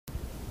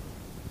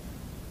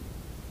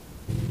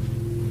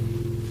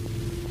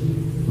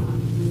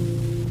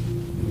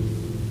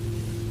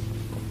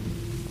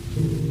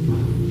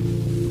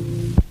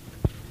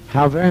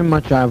How very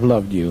much I've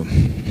loved you.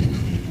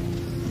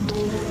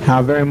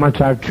 How very much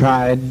I've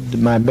tried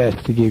my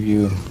best to give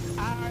you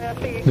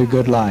the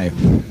good life.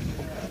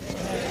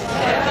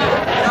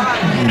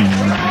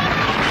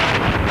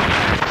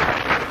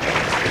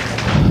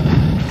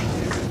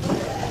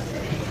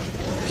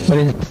 But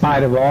in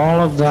spite of all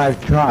of that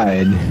I've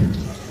tried,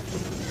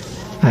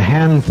 a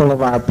handful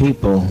of our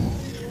people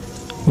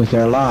with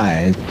their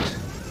lies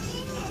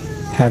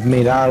have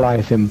made our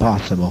life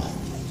impossible.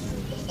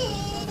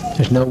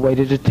 There's no way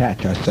to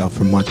detach ourselves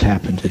from what's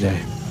happened today.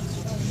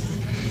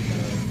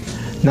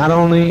 Not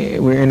only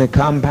we're in a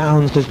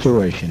compound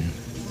situation,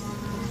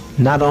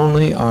 not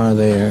only are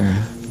there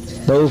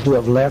those who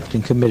have left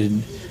and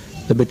committed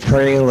the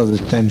betrayal of the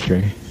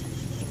century.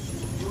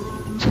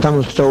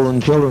 Some have stolen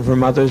children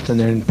from others, and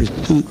they're in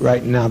pursuit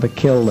right now to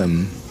kill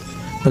them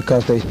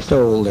because they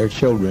stole their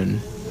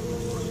children.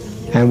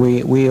 And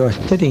we are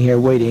sitting here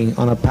waiting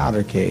on a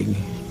powder keg.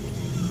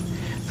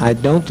 I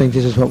don't think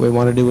this is what we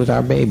want to do with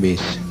our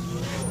babies.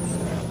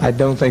 I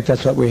don't think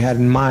that's what we had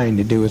in mind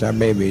to do with our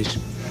babies.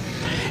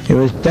 It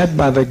was said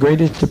by the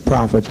greatest of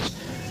prophets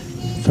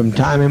from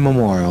time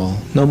immemorial,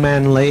 no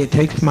man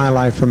takes my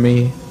life from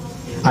me,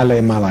 I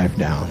lay my life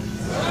down.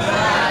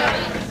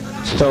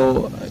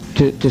 So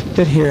to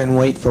sit here and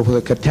wait for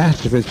the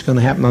catastrophe that's going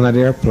to happen on that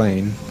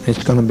airplane,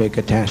 it's going to be a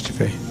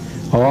catastrophe.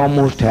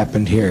 Almost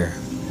happened here.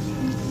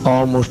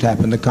 Almost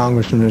happened. The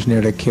congressman was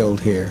nearly killed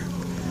here.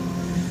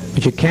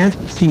 But you can't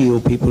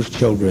steal people's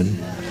children.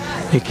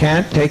 You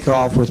can't take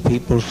off with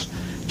people's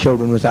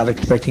children without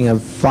expecting a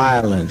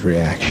violent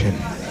reaction.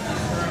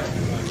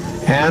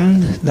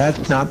 And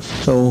that's not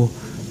so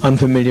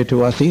unfamiliar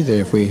to us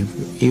either.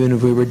 Even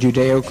if we were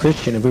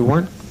Judeo-Christian, if we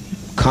weren't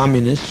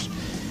communists,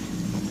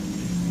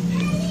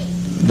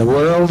 the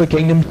world, the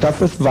kingdom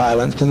suffereth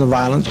violence, and the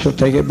violence shall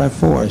take it by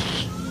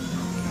force.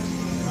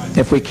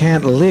 If we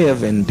can't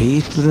live in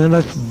peace, then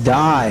let's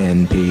die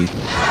in peace.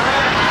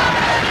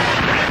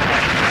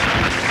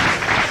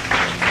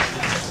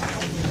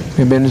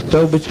 We've been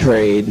so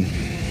betrayed.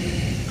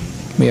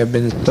 We have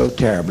been so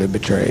terribly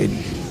betrayed.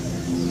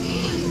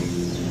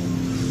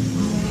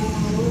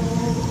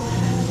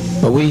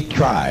 But we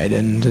tried,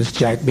 and as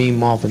Jack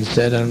Beam often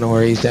said, I don't know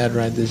where he's at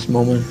right this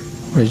moment.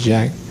 Where's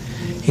Jack?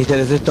 He said,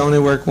 if this only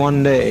worked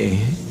one day,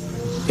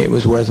 it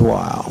was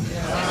worthwhile.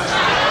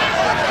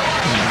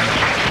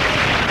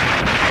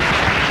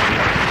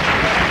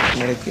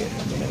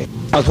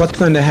 What's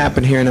going to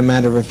happen here in a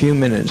matter of a few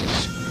minutes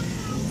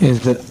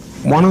is that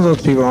one of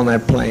those people on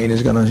that plane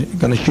is going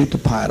to shoot the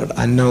pilot.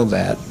 I know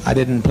that. I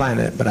didn't plan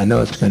it, but I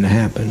know it's going to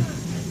happen.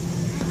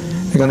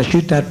 They're going to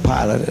shoot that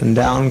pilot, and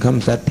down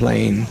comes that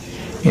plane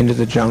into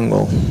the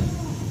jungle.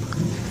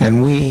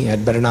 And we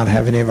had better not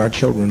have any of our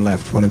children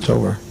left when it's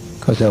over,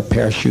 because they'll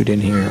parachute in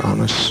here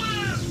on us.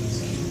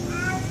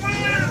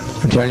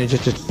 I'm telling you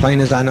just as plain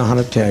as I know how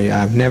to tell you,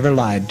 I've never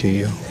lied to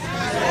you.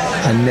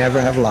 I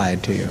never have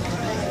lied to you.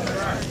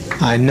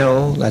 I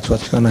know that's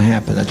what's going to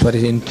happen. That's what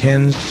he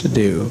intends to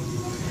do.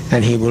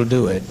 And he will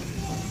do it.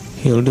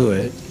 He'll do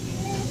it.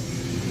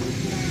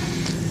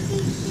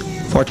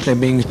 Fortunately,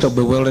 being so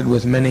bewildered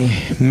with many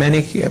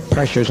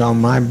pressures on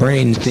my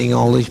brain, seeing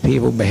all these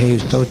people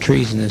behave so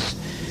treasonous,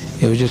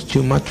 it was just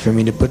too much for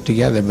me to put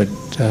together. But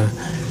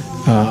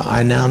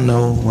I now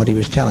know what he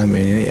was telling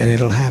me, and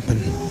it'll happen.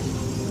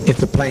 If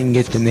the plane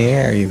gets in the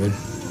air, even.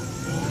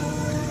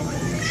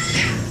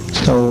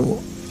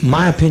 So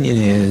my opinion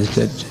is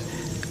that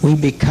we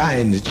be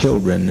kind to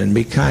children and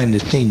be kind to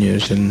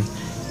seniors and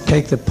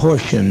take the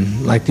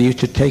portion like they used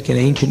to take in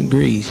ancient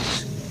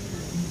Greece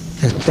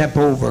and step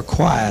over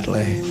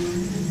quietly,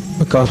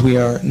 because we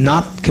are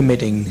not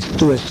committing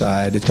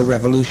suicide. It's a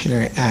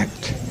revolutionary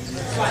act.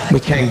 We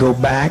can't go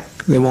back.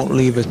 They won't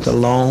leave us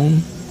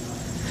alone.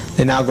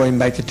 They're now going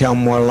back to tell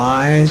more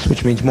lies,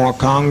 which means more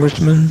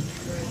congressmen,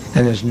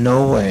 and there's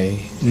no way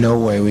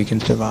we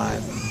can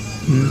survive.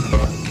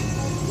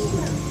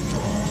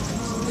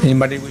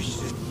 Anybody wish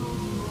to?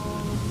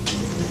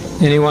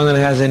 Anyone that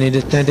has any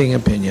dissenting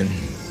opinion,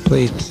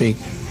 please speak.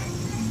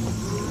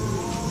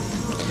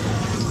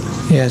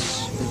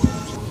 Yes.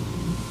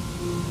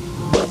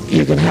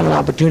 You can have an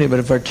opportunity, but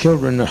if our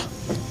children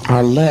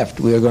are left,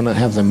 we are going to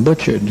have them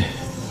butchered.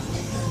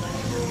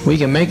 We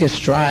can make a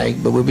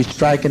strike, but we'll be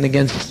striking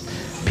against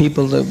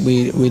people that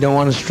we don't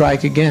want to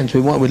strike against.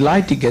 We'd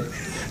like to get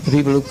the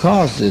people who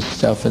cause this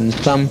stuff, and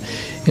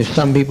if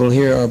some people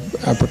here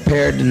are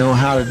prepared to know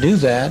how to do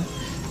that,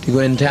 to go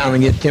in town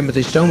and get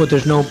Timothy Stone, but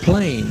there's no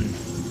plane.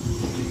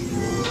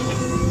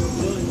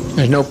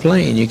 There's no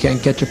plane. You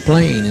can't catch a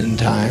plane in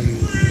time.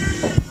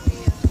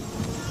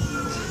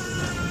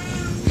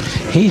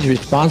 He's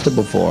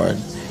responsible for it.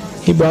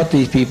 He brought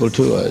these people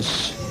to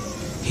us.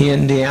 He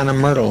and Deanna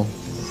Myrtle.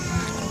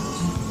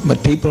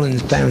 But people in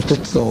San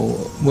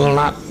Francisco will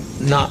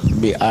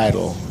not be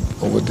idle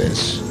over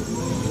this.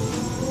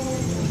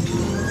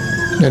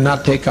 They'll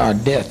not take our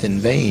death in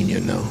vain, you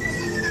know.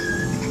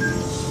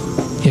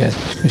 Yes,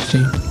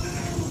 Christine?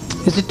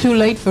 Is it too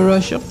late for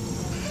Russia?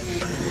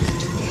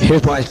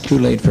 Here's why it's too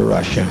late for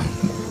Russia.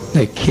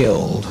 They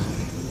killed.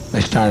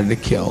 They started to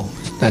kill.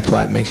 That's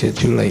why it makes it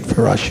too late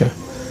for Russia.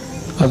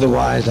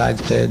 Otherwise, I'd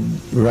said,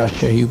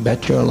 Russia, you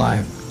bet your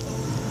life.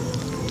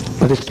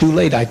 But it's too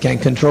late. I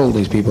can't control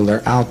these people.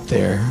 They're out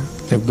there.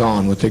 They've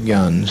gone with their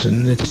guns,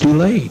 and it's too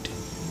late.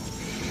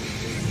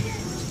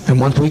 And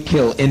once we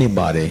kill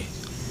anybody,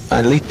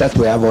 at least that's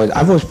the way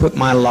I've always put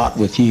my lot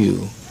with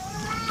you.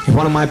 If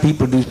one of my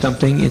people do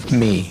something, it's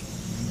me.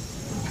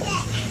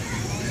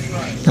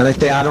 And they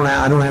say I don't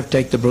have to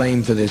take the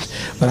blame for this,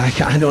 but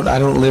I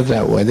don't live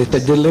that way. They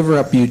said deliver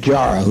up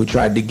Ujara, who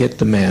tried to get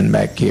the man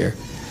back here.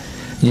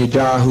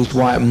 Ujara, whose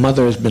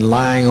mother has been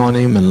lying on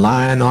him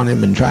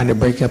and trying to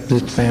break up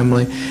this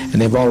family,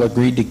 and they've all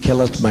agreed to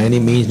kill us by any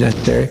means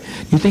necessary.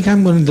 You think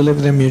I'm going to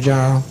deliver them,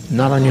 Ujara?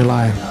 Not on your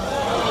life.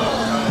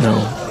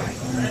 No.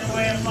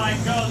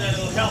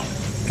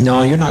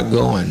 No, you're not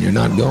going. You're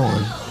not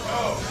going.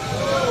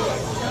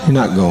 You're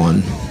not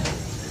going.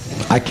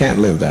 I can't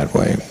live that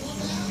way.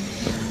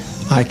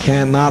 I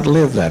cannot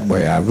live that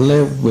way. I've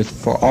lived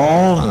for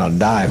all, and I'll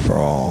die for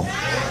all.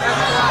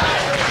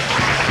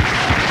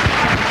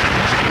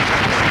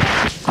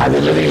 I've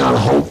been living on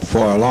hope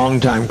for a long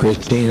time,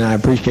 Christine, and I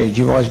appreciate it.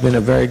 You've always been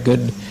a very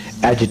good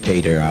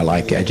agitator. I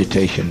like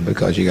agitation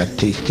because you got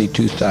to see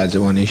two sides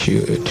of one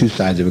issue, two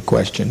sides of a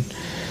question.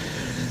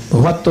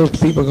 But what those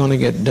people are going to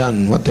get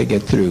done, what they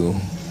get through,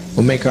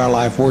 will make our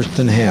life worse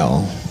than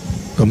hell.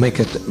 Will make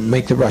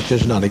the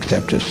Russians not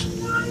accept us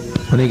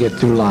when they get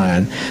through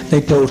lying.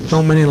 They told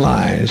so many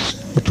lies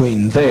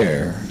between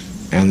there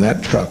and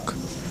that truck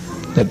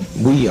that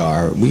we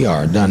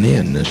are done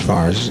in as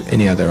far as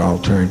any other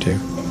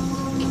alternative.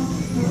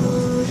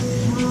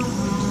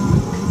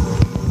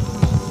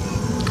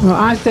 Well,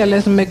 I said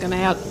let's make an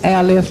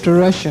airlift to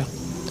Russia.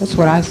 That's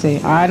what I say.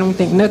 I don't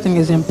think nothing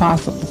is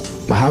impossible.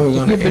 Well, how are we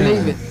going to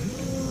believe it?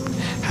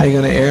 How are you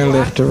going to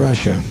airlift to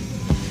Russia?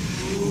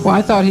 Well,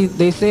 I thought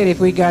they said if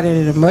we got in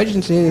an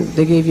emergency,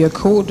 they gave you a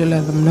code to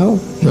let them know.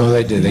 No,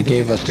 they did. They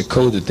gave us the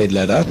code that they'd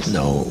let us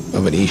know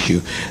of an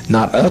issue,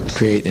 not us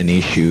create an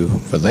issue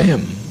for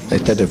them. They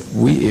said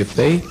if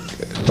they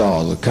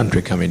saw the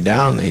country coming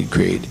down, they'd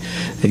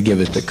give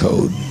us the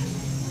code.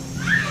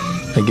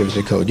 They give us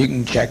a code. You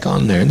can check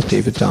on there and see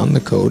if it's on the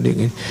code. You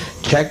can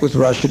check with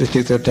Russia to see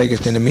if they'll take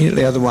us in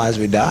immediately. Otherwise,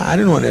 we die. I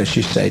don't know what else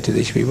you say to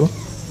these people.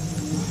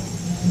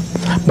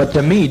 But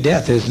to me,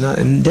 death is not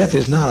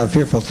a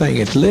fearful thing.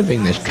 It's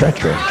living this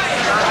treachery.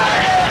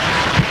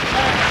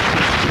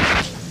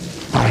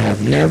 I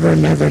have never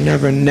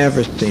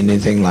seen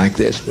anything like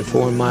this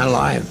before in my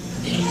life.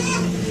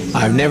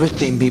 I've never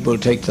seen people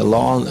take the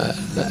law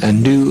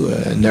and do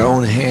in their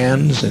own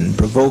hands and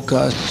provoke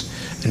us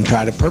and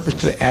try to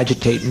purposely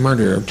agitate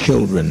murder of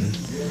children.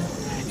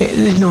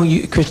 There's no,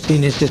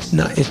 Christine, it's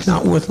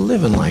not worth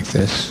living like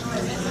this.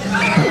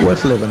 Not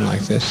worth living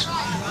like this.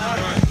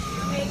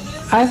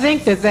 I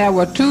think that there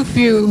were too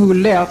few who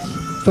left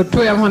for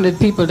 1,200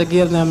 people to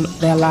give them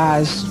their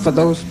lives for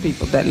those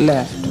people that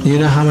left. You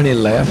know how many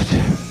left?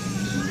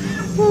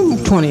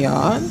 20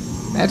 odd.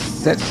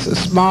 That's a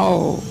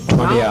small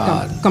 20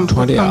 odd.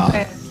 Compared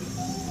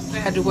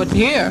to what's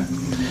here.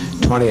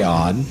 20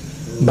 odd.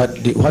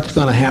 But what's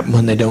going to happen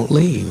when they don't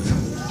leave?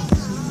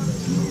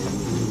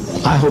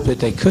 I hope that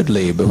they could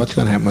leave, but what's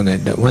going to happen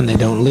when they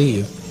don't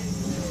leave?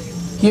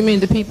 You mean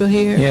the people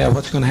here? Yeah,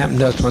 what's going to happen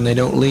to us when they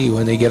don't leave,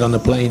 when they get on the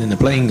plane and the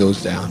plane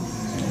goes down?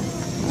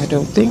 I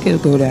don't think it'll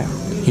go down.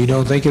 You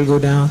don't think it'll go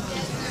down?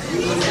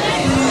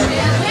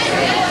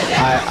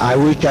 I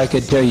wish I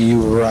could tell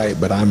you were right,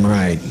 but I'm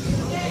right.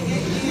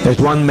 There's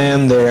one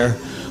man there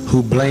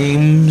who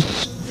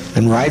blames,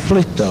 and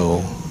rightfully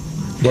so,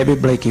 Debbie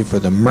Blakey for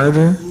the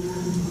murder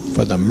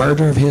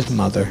of his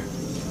mother,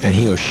 and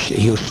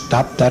he'll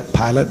stop that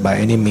pilot by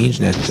any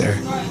means necessary.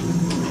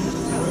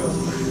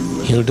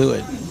 He'll do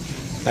it.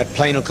 That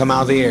plane will come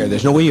out of the air.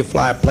 There's no way you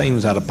fly a plane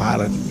without a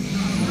pilot.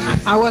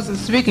 I wasn't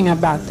speaking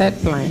about that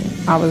plane.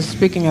 I was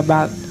speaking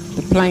about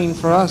the plane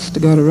for us to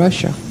go to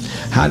Russia.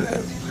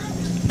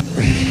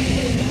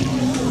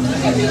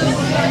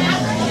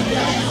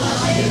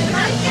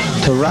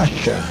 To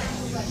Russia.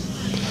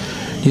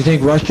 Do you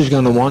think Russia's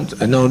going to want?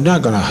 No,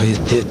 not going to.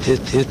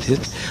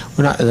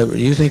 We're not. Do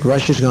you think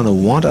Russia's going to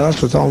want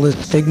us with all this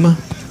stigma?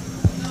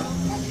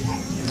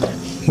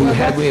 We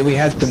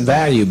had some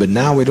value, but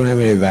now we don't have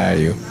any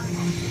value.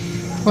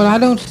 Well, I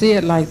don't see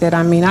it like that.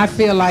 I mean, I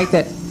feel like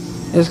that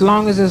as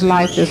long as there's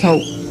life, there's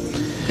hope.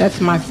 That's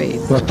my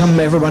faith. Well,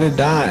 everybody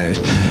dies.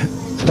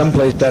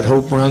 Someplace that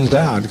hope runs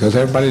out because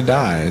everybody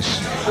dies.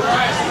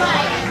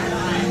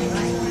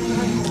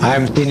 I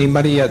haven't seen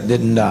anybody yet that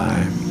didn't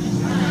die.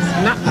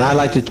 And I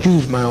like to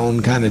choose my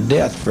own kind of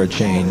death for a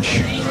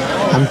change.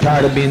 I'm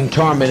tired of being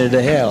tormented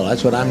to hell.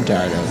 That's what I'm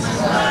tired of.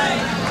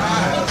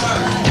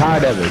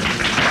 Tired of it.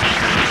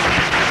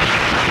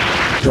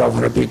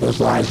 1,200 people's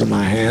lives in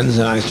my hands,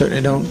 and I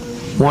certainly don't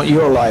want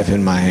your life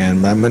in my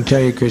hand. But I'm going to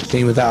tell you,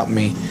 Christine, without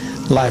me,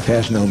 life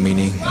has no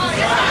meaning.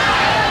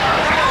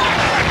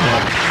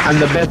 I'm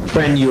the best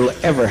friend you'll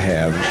ever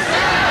have.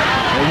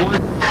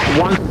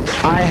 Once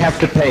I have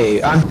to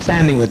pay, I'm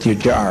standing with you,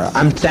 Jara.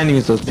 I'm standing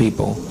with those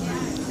people.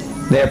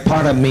 They're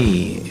part of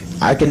me.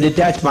 I can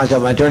detach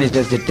myself. My attorney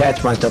says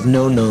detach myself.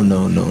 No, no,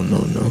 no, no, no,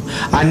 no.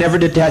 I never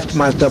detached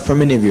myself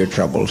from any of your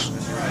troubles.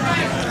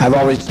 I've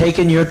always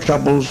taken your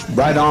troubles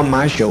right on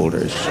my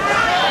shoulders.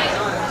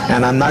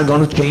 And I'm not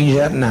going to change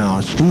that now.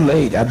 It's too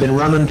late. I've been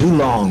running too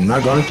long.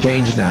 Not going to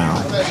change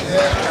now.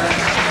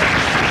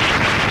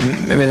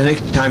 Maybe the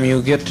next time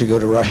you get to go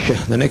to Russia,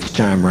 the next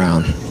time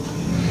round.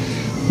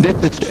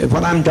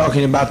 What I'm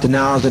talking about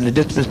now is in the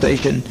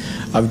dispensation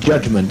of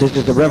judgment. This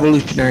is a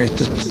revolutionary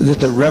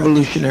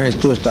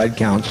suicide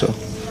council.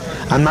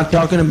 I'm not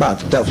talking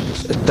about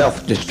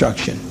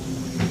self-destruction.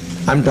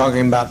 I'm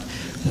talking about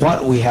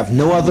what we have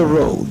no other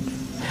road.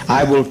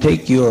 I will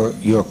take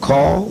your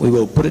call. We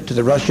will put it to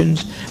the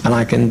Russians, and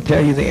I can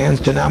tell you the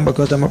answer now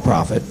because I'm a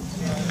prophet.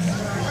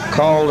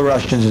 Call the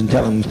Russians and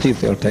tell them, see if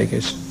they'll take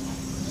us.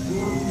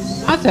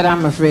 I said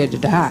I'm afraid to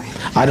die.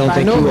 I don't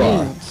think you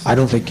are. Means. I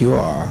don't think you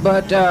are.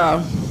 But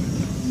I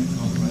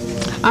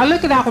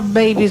look at our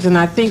babies and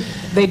I think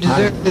they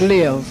deserve to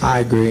live. I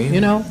agree.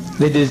 You know?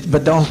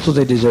 But also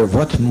they deserve,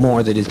 what's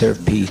more, they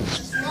deserve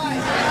peace.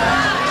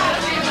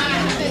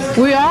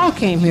 We all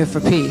came here for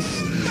peace.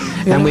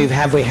 And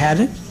have we had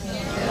it?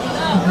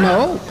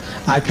 No.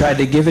 I tried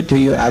to give it to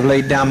you. I've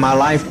laid down my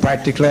life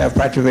practically. I've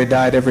practically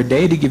died every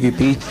day to give you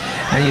peace.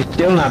 And you've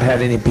still not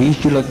had any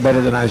peace. You look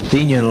better than I've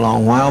seen you in a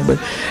long while, but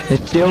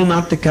it's still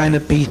not the kind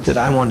of peace that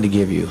I wanted to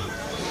give you.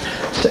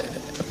 So,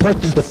 a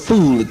person's a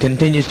fool that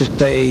continues to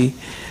say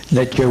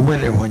that you're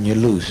winning when you're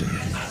losing.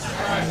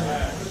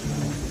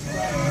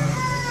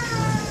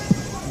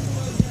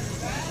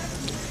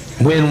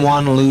 Win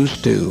one, lose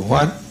two.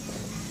 What?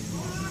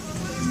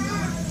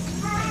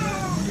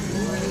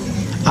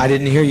 I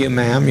didn't hear you,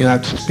 ma'am. You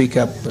have to speak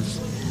up.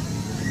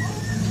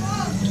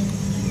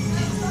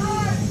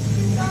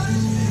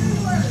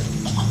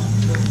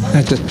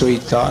 That's a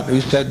sweet thought. Who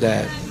said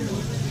that?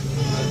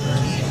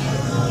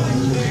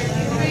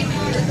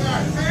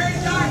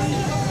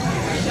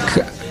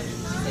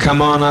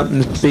 Come on up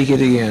and speak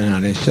it again,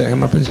 honey.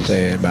 Come up and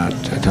say it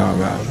talk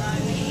about.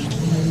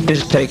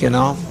 It's taken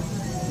off.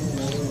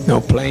 No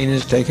plane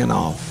is taken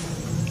off.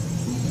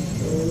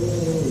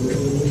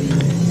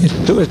 It's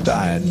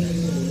suicide.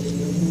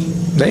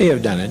 They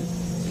have done it.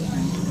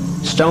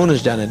 Stone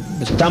has done it.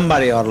 But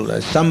somebody ought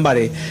to.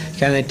 Somebody.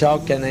 Can they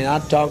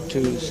not talk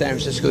to San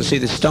Francisco? See,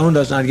 the Stone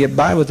does not get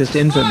by with this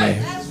infamy.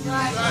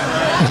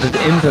 This is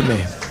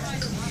infamy.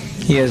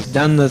 He has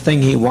done the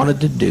thing he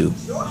wanted to do.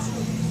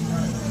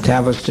 To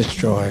have us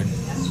destroyed.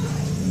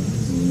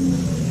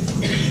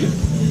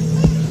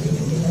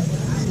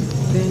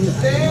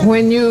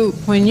 When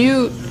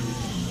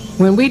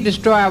we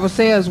destroy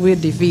ourselves, we're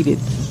defeated.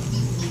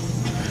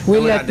 We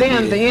let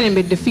them, the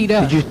enemy, defeat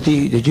us.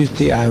 Did you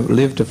see I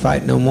live to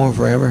fight no more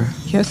forever?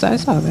 Yes, I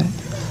saw that.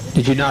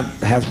 Did you not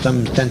have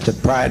some sense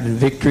of pride and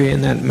victory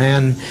in that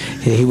man?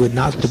 He would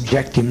not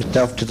subject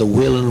himself to the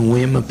will and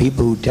whim of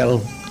people who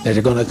tell that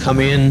they're going to come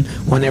in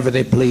whenever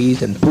they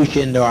please and push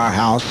into our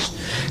house,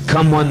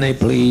 come when they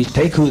please,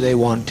 take who they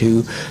want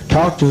to,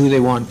 talk to who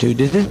they want to.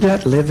 Is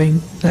that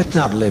living? That's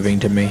not living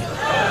to me.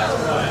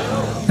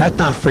 That's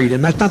not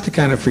freedom. That's not the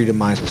kind of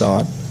freedom I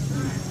sought.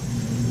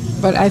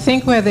 But I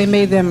think where they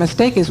made their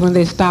mistake is when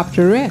they stopped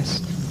to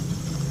rest.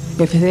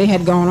 If they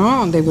had gone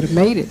on, they would have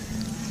made it.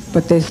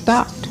 But they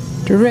stopped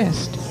to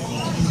rest.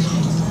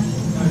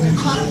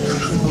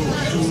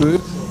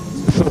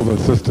 It's over,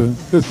 sister.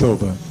 It's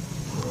over.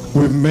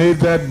 We've made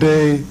that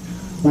day.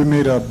 We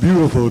made a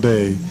beautiful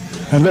day.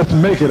 And let's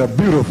make it a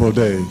beautiful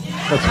day.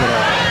 That's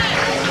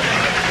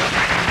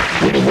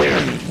what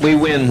We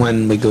win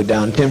when we go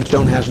down. Tim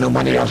Stone has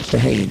nobody else to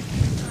hate.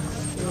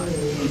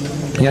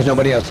 He has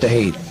nobody else to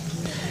hate.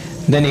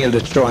 Then he'll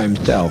destroy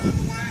himself.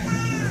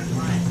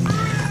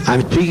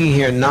 I'm speaking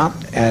here not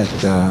as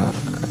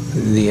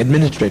the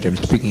administrator. I'm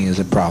speaking as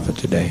a prophet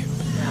today.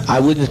 I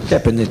wouldn't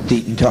step in this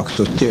seat and talk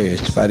so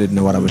serious if I didn't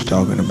know what I was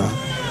talking about.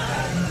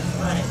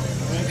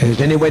 If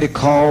there's any way to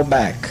call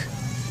back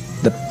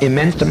the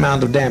immense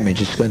amount of damage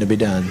that's going to be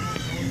done.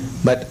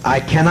 But I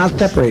cannot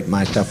separate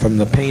myself from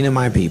the pain of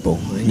my people.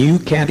 And you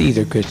can't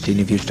either, Christine,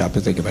 if you stop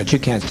to think about it. You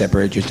can't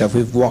separate yourself.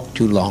 We've walked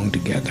too long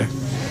together.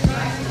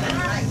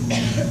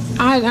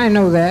 I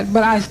know that,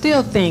 but I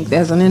still think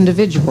as an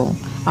individual,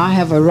 I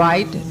have a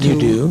right to... You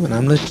do, and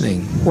I'm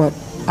listening. What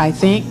I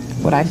think,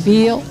 what I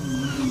feel,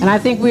 and I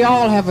think we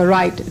all have a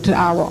right to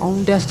our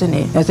own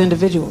destiny as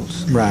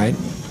individuals. Right.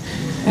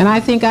 And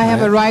I think I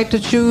have a right to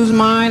choose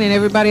mine, and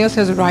everybody else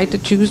has a right to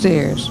choose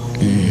theirs.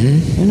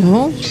 Mm-hmm. You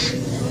know?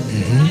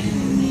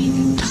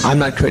 Mm-hmm. I'm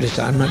not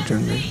criticizing. I'm not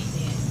trying to...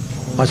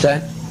 What's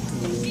that?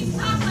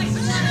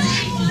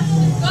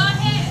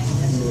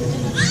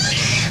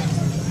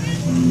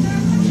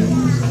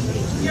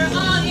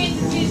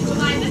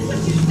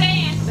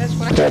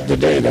 Said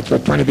today. That's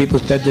what 20 people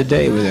said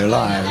today with their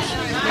lives.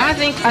 I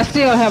think I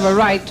still have a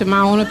right to my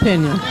own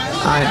opinion.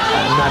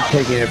 I'm not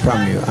taking it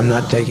from you. I'm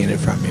not taking it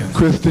from you.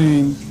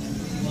 Christine,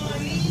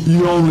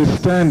 you're only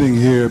standing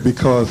here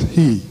because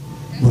he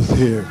was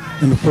here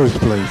in the first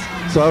place.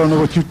 So I don't know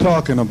what you're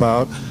talking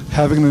about,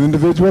 having an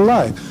individual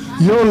life.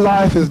 Your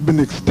life has been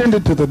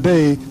extended to the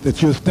day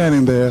that you're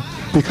standing there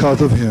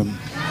because of him.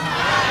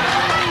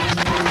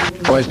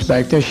 Voice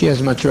back there, she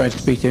has much right to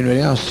speak to anybody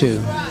else, too.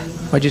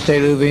 What'd you say,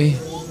 Louie?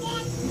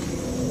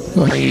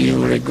 Well,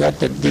 you'll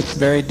regret it this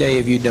very day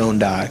if you don't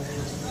die.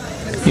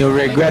 You'll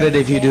regret it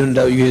if you don't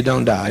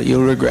die.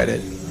 You'll regret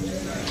it.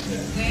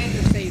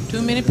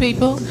 Too many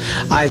people.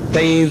 I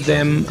saved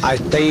them,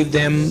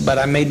 but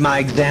I made my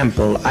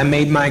example. I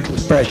made my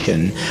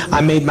expression. I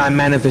made my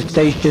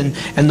manifestation,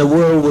 and the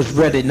world was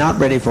ready, not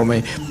ready for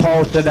me.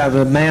 Paul said I was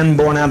a man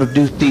born out of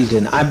due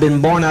season. I've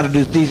been born out of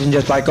due season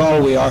just like all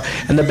we are,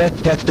 and the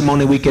best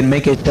testimony we can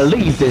make is to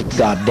leave this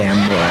goddamn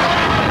world.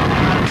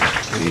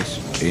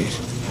 Jeez.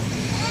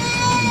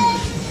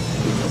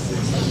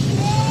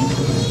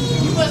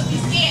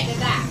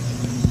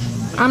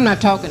 I'm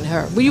not talking to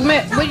her. Will you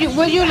let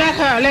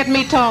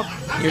me talk?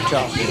 You're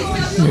talking.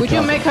 Would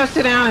you make her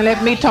sit down and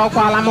let me talk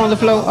while I'm on the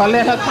floor, or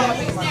let her talk?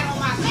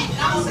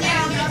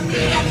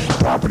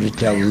 Proper to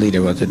tell the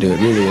leader what to do. It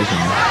really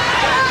isn't.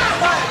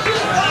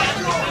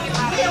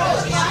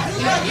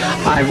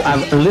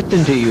 I've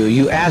listened to you.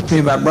 You asked me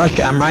about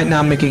Russia. I'm right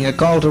now making a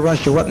call to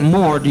Russia. What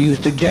more do you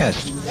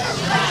suggest?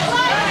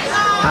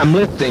 I'm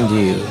listening to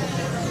you.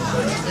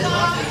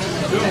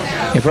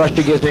 If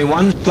Russia gives me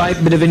one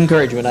slight bit of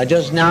encouragement, I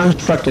just now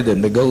instructed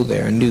them to go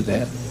there and do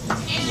that. And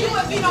you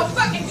would be no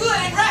fucking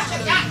good in Russia,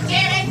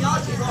 goddammit!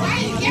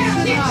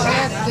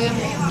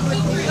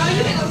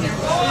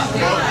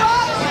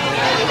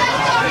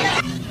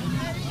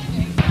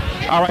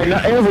 All right,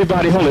 now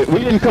everybody hold it. We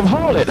didn't come,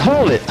 hold it.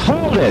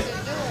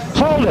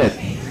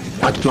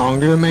 Much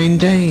longer to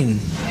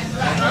maintain.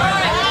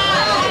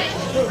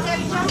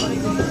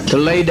 To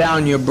lay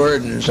down your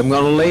burdens. I'm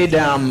going to lay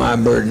down my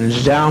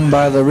burdens down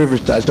by the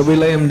riverside. So we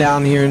lay them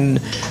down here in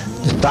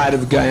the side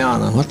of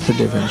Guyana. What's the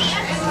difference?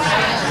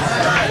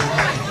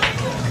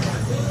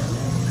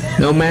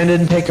 No man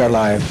didn't take our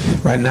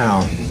life right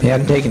now. He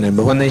hadn't taken it.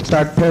 But when they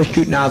start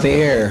parachuting out of the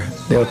air,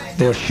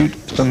 they'll shoot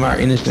some of our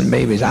innocent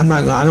babies. I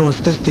don't want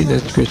to see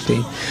this,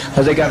 Christine.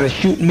 Because they got to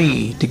shoot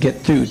me to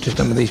get through to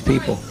some of these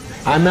people.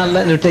 I'm not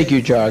letting them take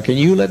you, Jar. Can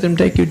you let them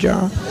take you,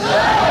 Jar?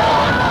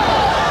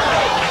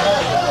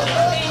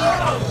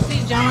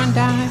 John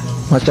died?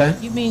 What's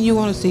that? You mean you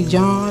want to see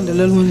John, the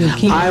little one in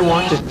King? I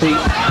want to see...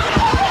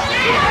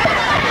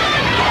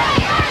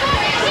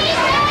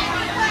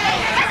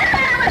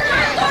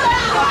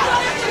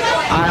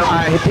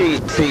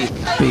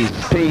 Peace.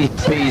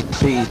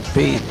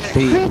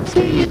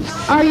 Christine,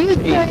 are you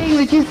saying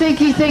that you think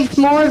he thinks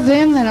more of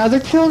them than other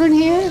children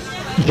here?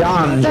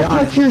 John. That's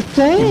what you're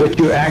saying. But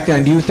you're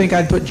acting. Do you think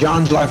I'd put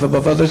John's life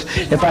above others?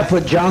 If I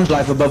put John's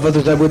life above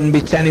others, I wouldn't be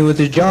standing with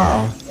his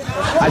jar.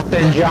 I'd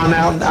send John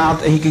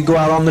out. He could go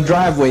out on the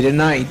driveway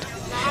tonight.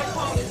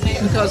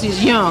 Because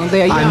he's young.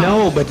 They're young. I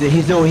know, but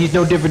he's no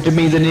different to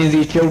me than any of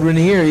these children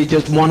here. He's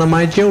just one of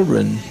my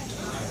children.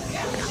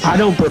 I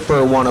don't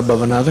prefer one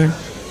above another.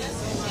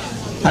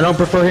 I don't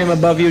prefer him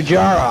above you,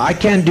 Jara. I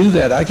can't do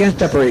that. I can't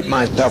separate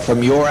myself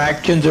from your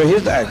actions or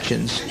his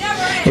actions.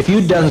 If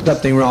you'd done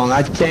something wrong,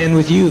 I'd stand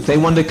with you. If they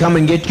wanted to come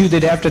and get you,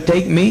 they'd have to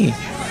take me.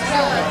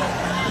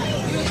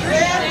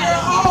 We're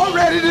all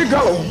ready to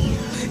go.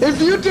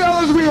 If you tell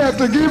us we have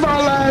to give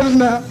our lives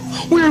now,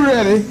 we're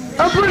ready.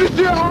 I'm pretty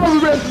sure all the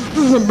rest of the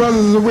sisters and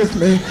brothers are with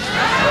me.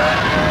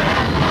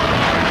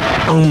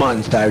 For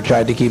months I've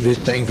tried to keep this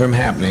thing from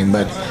happening,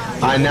 but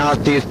I now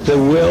see it's the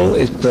will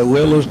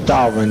of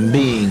sovereign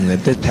being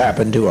that this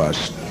happened to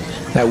us.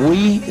 That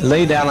we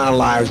lay down our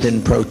lives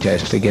in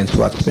protest against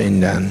what's being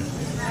done.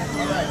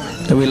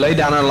 That we lay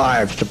down our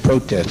lives to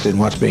protest in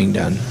what's being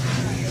done.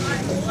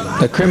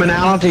 The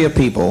criminality of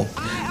people,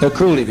 the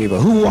cruelty of people.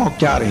 Who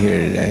walked out of here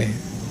today?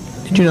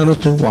 Did you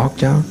notice who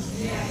walked out?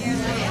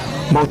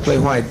 Mostly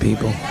white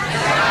people.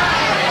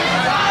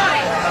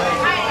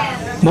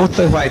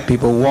 Mostly white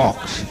people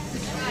walked.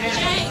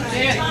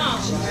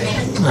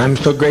 I'm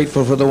so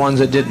grateful for the ones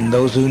that didn't,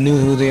 those who knew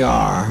who they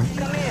are.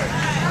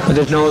 But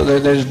there's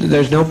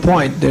no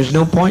point. There's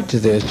no point to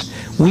this.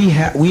 We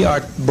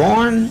are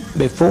born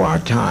before our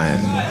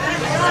time.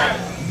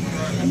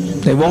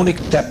 They won't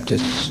accept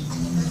us.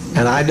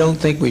 And I don't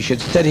think we should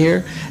sit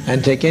here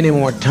and take any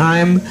more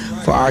time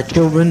for our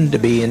children to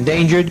be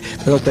endangered,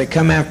 because they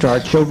come after our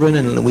children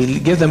and we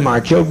give them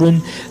our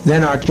children,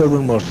 then our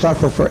children will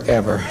suffer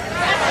forever.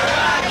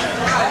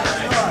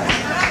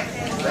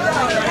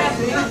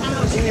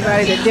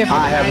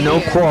 I have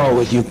no quarrel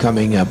with you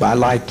coming up. I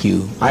like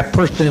you. I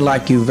personally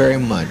like you very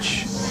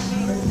much.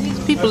 These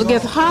people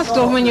get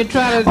hostile when you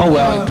try to... Oh,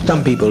 well,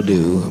 some people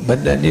do.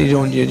 But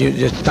you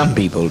just some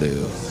people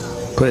do.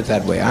 Put it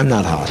that way. I'm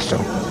not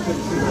hostile.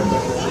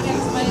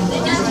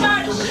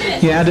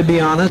 You had to be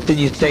honest, and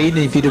you stayed,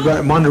 and if you'd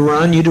wanted to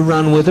run, you'd have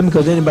run with them,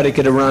 because anybody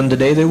could have run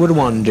today. They would have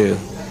wanted to.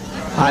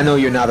 I know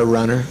you're not a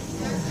runner.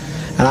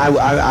 And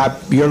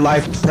your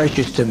life's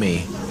precious to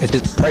me. It's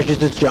as precious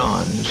as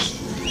John's.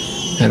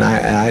 And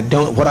I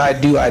don't, what I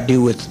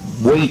do with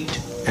weight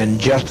and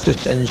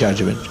justice and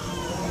judgment.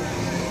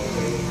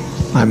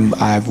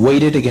 I've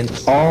weighted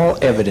against all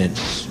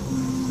evidence.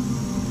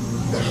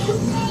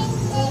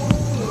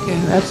 Okay.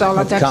 That's all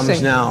I What got to comes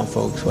say. now,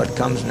 folks? What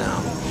comes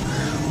now?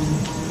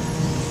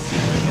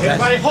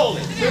 Everybody hold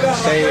it.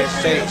 Stay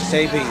peace.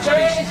 Stay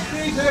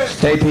peace.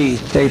 Stay peace.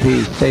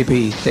 Stay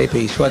peace. Stay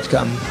peace. What's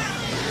coming?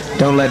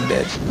 Don't let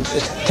it.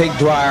 Just take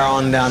Dwyer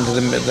on down to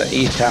the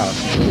East House.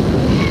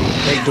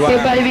 Take Dwyer.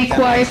 Everybody be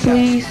quiet,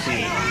 please.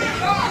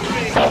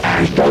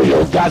 So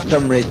you've got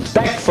some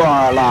respect for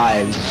our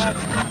lives.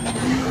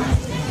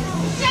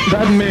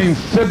 That means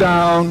sit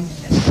down,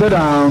 sit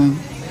down,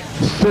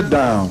 sit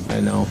down. I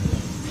know.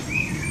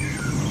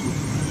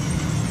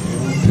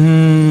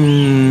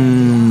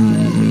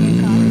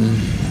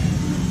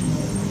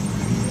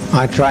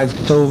 I tried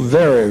so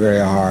very, very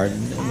hard.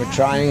 We're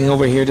trying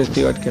over here to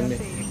see what can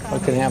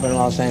happen in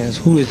Los Angeles.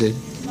 Who is it?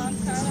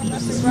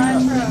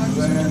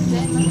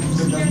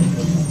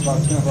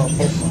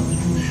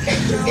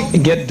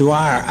 Get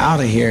Dwyer out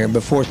of here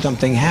before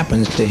something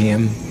happens to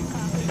him.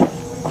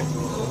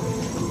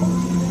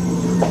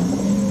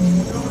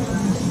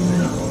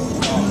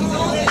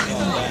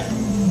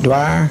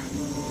 Dwyer?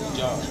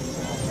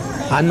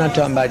 I'm not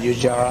talking about you,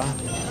 Jara.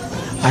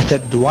 I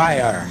said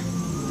Dwyer.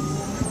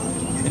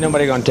 Ain't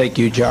nobody gonna take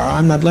you, Jara.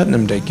 I'm not letting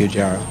them take you,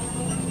 Jara.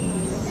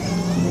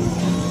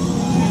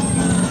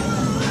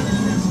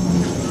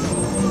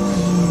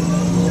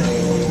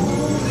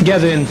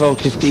 Gather in,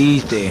 folks. It's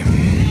easy.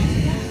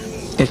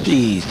 It's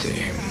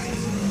easy.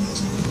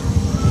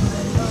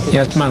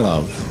 Yes, my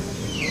love.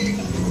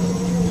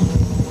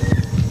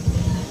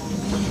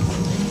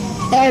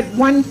 At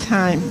one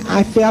time,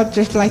 I felt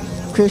just like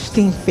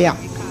Christine felt.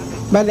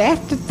 But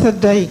after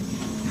today,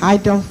 I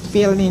don't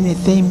feel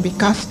anything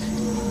because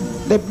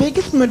the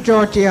biggest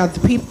majority of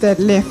the people that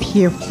left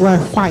here were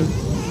white.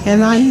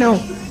 And I know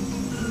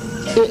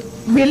it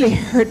really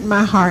hurt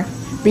my heart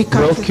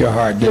because Broke your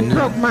heart, didn't it? It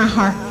broke my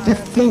heart to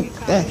think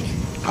that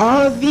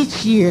all of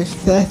these years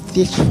that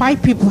these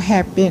white people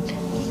have been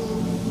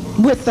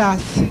with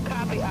us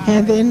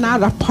and they're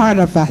not a part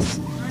of us.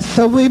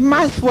 So we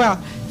might as well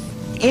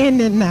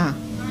end it now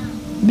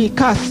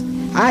because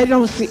I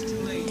don't see...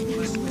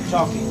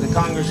 Talking. The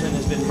congressman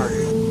has been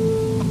murdered.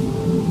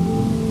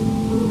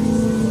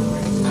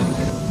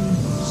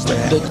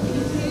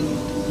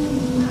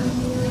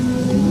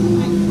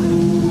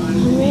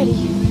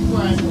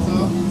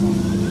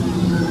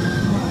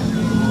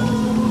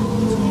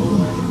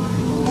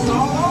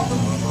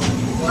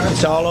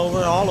 It's all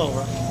over, all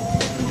over.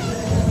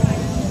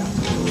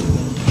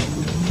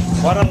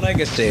 What a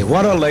legacy,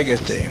 what a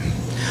legacy.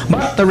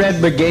 But the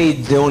Red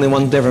Brigade's the only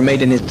ones that ever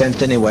made any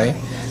sense anyway.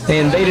 They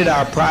invaded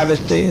our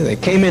privacy, they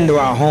came into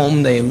our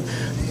home, they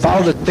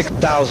followed us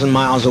 6,000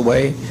 miles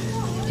away.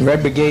 The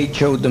Red Brigade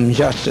showed them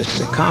justice.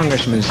 The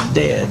congressman's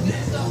dead.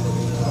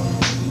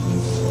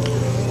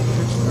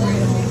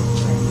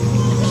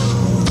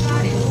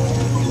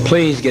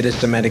 Please get us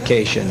some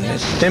medication.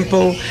 It's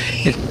simple,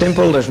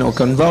 there's no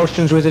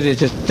convulsions with it, it's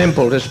just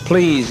simple. Just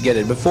please get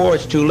it. Before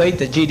it's too late,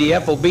 the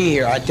GDF will be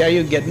here. I tell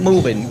you, get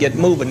moving, get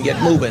moving,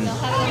 get moving.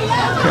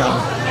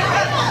 Yeah.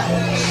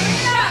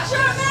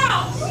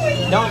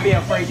 Don't be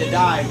afraid to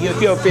die.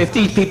 If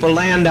these people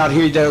land out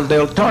here,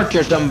 they'll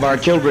torture some of our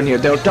children here.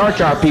 They'll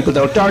torture our people.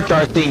 They'll torture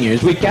our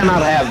seniors. We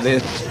cannot have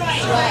this.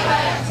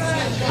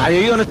 Are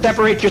you going to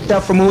separate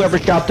yourself from whoever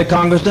shot the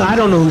congressman? I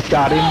don't know who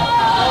shot him.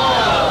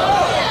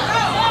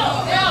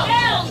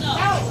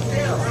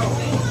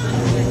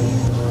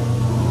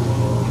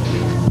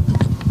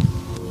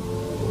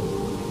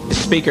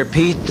 Speaker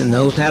Pete and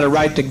those had a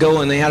right to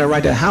go, and they had a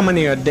right to... How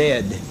many are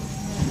dead?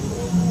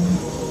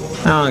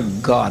 Oh,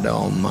 God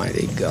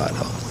Almighty, God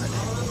Almighty.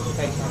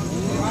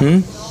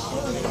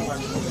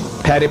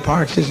 Patty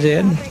Parks is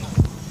dead?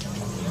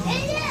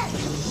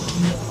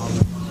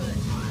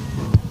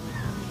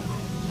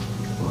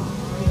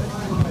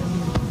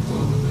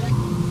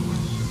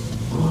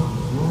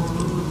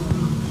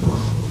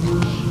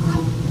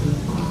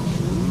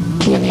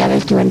 And the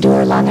others to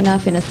endure long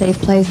enough in a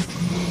safe place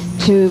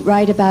to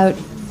write about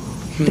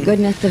the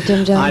goodness of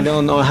Jim Jones? I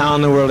don't know how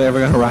in the world they're ever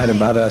going to write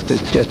about us.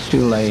 It's just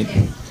too late.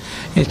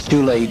 It's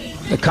too late.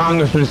 The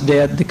congressman's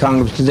dead. The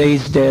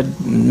congressman's dead.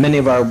 Many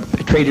of our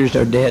traitors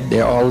are dead.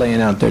 They're all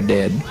laying out there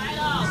dead.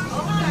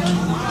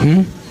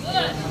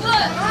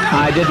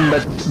 I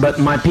didn't, but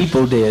my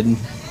people did.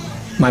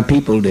 My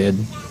people did.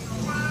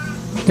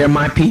 They're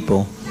my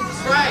people.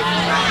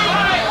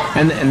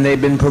 And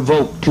they've been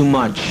provoked too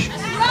much.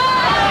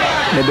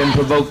 They've been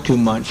provoked too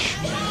much.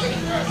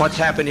 What's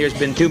happened here has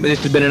been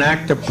this has been an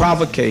act of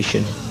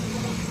provocation.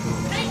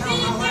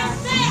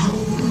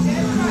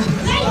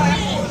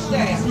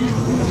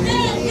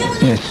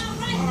 Yes.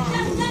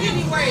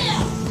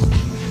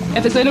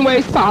 If there's any way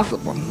it's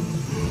possible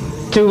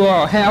to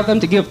have them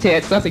to give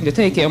Ted something to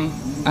take him,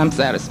 I'm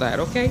satisfied,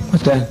 okay?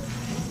 What's that?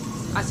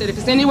 I said if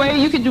there's any way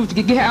you can do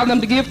to have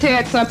them to give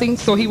Ted something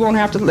so he won't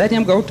have to let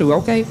him go too,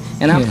 okay?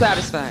 And I'm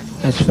satisfied.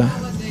 That's fine.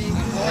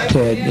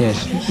 Ted,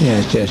 yes.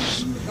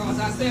 Because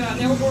I said I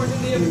never wanted to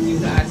live with you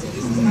guys.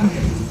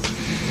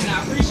 And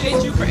I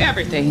appreciate you for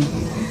everything.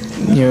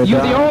 You're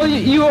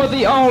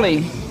the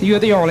only,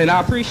 and I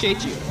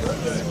appreciate you.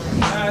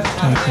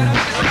 Okay.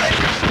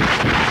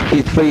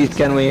 Please,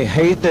 can we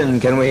hasten?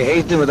 Can we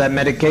hasten with that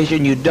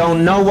medication? You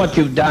don't know what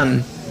you've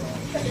done.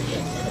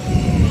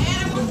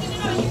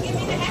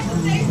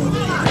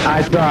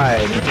 I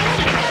tried.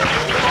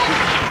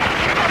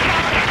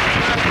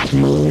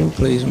 Move,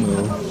 please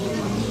move.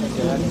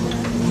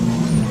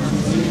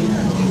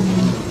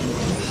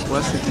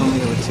 Wesley told me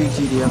there were 2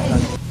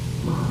 GDF.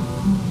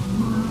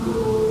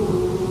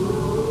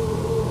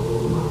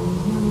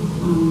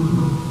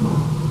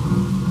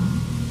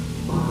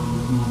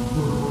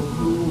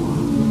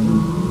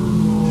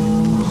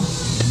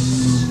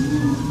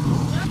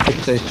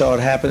 They saw it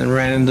happen and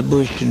ran in the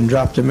bush and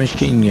dropped their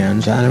machine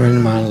guns. I never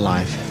in my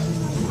life.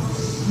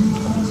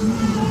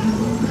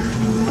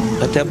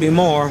 But there'll be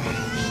more.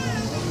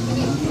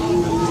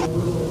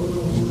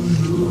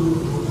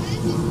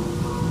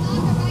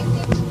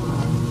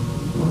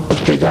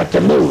 You got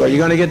to move. Are you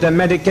going to get the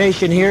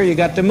medication here? You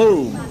got to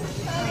move.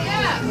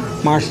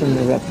 Marston,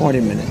 they've got 40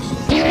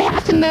 minutes. You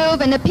have to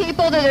move, and the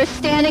people that are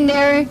standing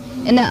there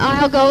in the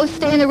aisle go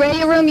stay in the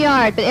radio room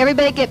yard, but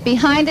everybody get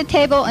behind the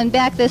table and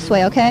back this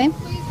way, okay?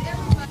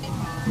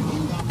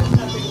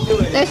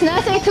 There's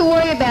nothing to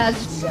worry about.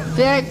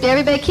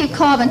 Everybody keep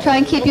calm and try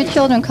and keep your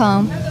children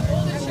calm.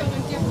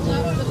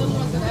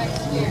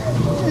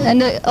 And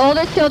the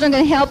older children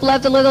can help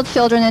love the little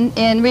children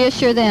and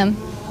reassure them.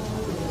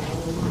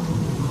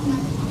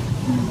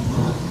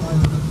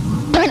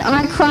 Children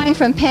aren't crying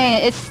from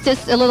pain. It's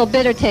just a little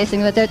bitter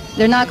tasting, but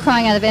they're not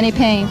crying out of any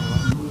pain.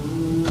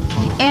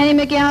 Annie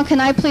McGowan, can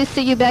I please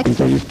see you back?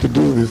 I used to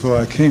do before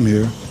I came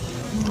here.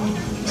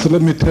 So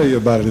let me tell you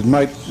about it. It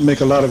might make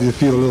a lot of you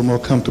feel a little more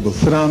comfortable.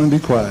 Sit down and be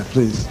quiet,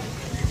 please.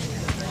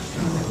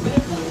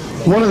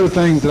 One of the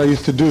things that I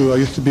used to do, I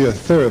used to be a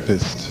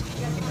therapist.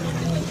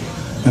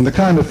 And the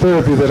kind of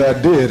therapy that I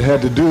did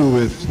had to do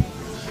with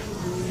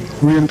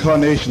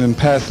reincarnation and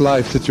past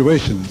life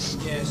situations.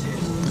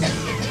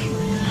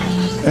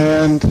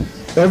 And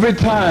every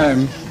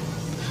time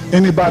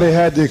anybody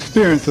had the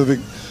experience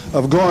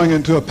of going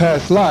into a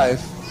past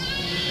life,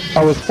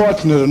 I was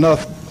fortunate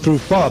enough through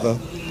Father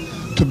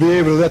to be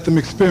able to let them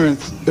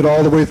experience it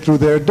all the way through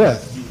their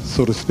death,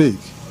 so to speak.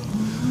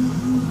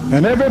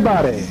 And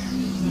everybody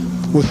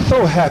was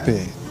so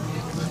happy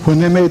when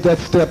they made that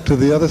step to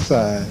the other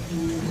side.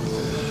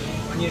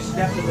 When you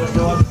step to the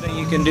door, the thing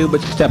you can do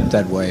but step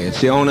that way. It's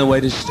the only way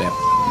to step.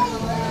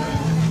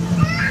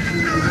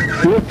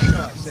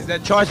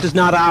 That choice is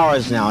not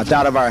ours now. It's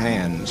out of our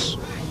hands.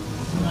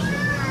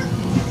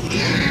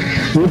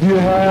 If you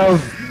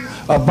have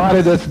a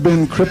body that's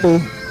been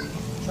crippled,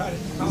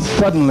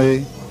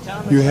 suddenly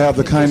you have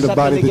the kind of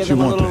body that you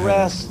want to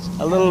have.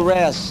 A little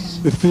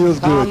rest. It feels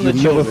good.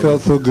 You've never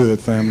felt so good,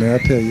 family, I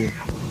tell you.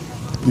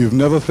 You've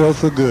never felt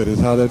so good is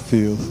how that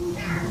feels.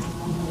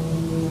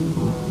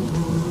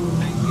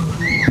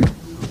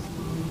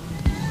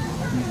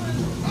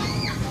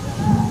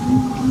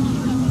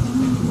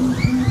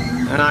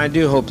 And I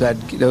do hope that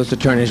those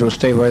attorneys will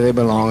stay where they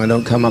belong and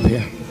don't come up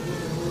here.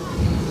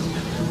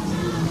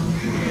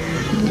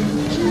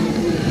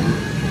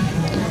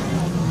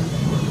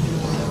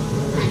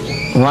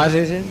 What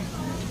is it?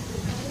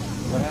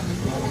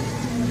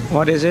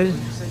 What is it?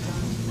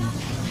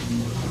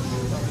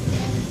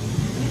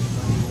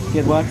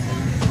 Get what?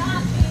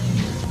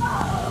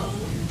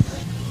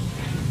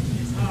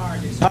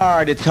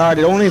 It's hard.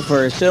 Only at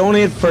first.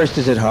 Only at first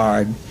is it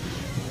hard.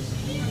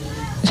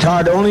 It's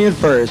hard only at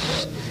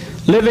first.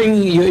 Living,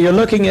 you're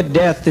looking at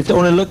death. It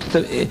only looks.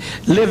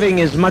 Living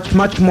is much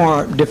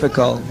more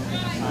difficult.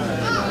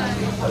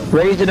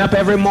 Raising up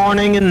every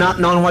morning and not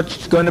knowing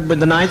what's going to be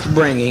the night's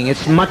bringing.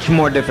 It's much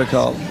more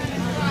difficult.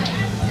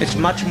 It's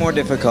much more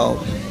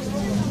difficult.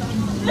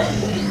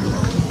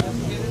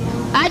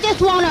 I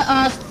just want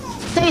to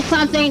say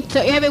something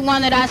to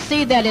everyone that I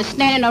see that is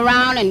standing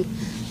around and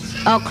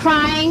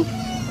crying.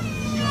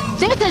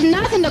 This is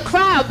nothing to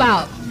cry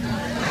about.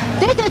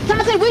 This is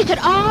something we should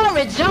all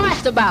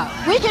rejoice about.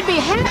 We should be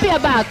happy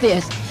about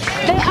this.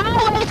 They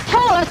always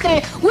told us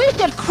that we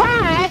should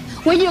cry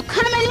when you're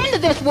coming into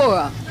this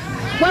world.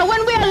 Well,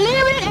 when we're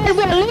living and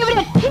we're living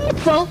it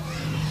peaceful,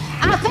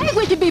 I think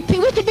we should be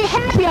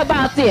happy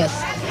about this.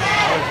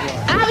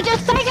 I was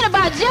just thinking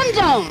about Jim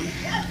Jones.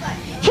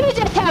 He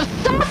just has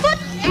suffered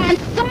and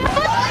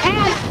suffered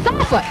and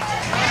suffered.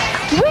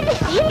 He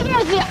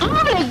is the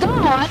only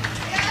God,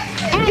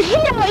 and he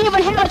don't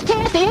even have a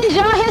chance to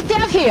enjoy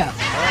himself here.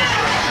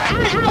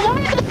 And I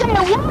wanted to say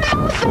one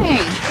more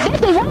thing. This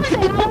is one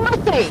thing I want to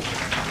say.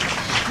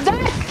 That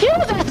few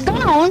that's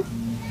gone,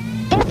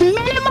 it's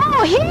many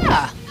more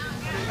here.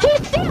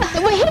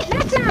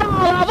 That's not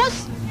all of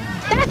us.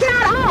 That's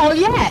not all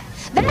yet.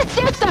 That's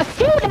just a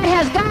few that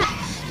has got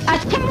a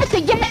chance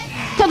to get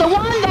to the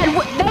one that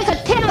they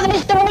could tell their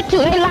story to,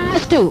 their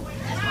lives to.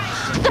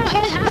 So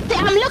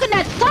I'm looking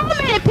at so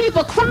many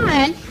people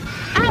crying.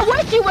 I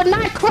wish you would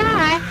not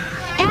cry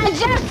and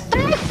just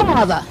thank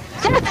Father.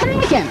 Just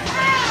thank him.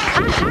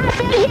 I've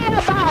been here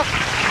about...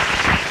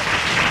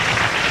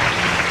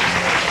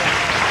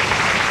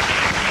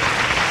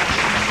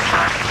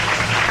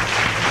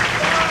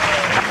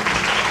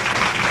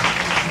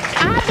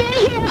 I've been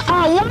here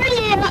 1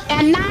 year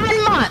and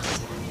 9 months.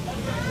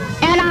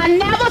 And I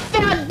never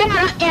felt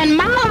better in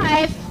my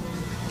life,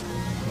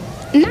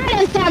 not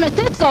in San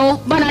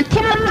Francisco, but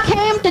until I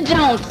came to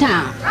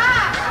Jonestown.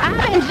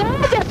 I've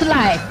enjoyed this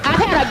life.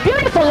 I've had a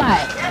beautiful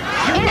life.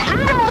 And I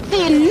don't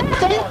see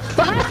nothing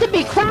for us to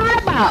be crying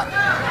about.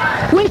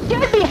 We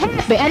should be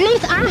happy. At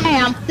least I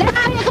am.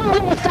 Let's sing some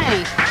little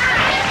things.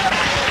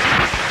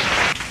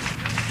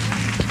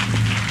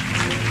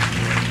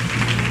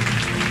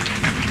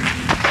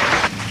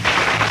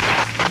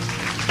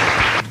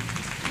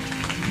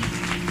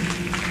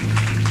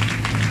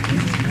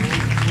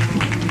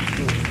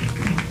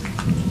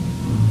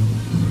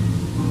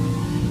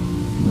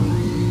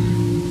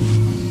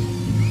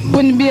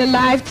 Wouldn't be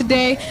alive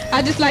today.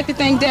 I just like to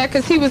thank Dad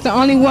because he was the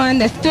only one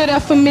that stood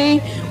up for me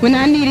when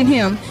I needed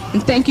him.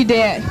 And thank you,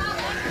 Dad.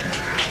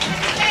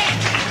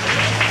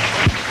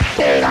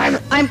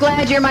 I'm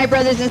glad you're my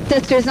brothers and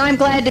sisters, and I'm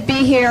glad to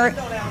be here.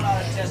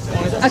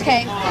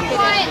 Okay.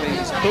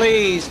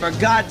 Please, for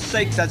God's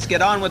sakes, let's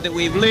get on with it.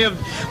 We've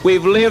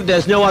lived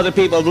as no other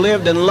people have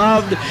lived and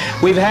loved.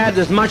 We've had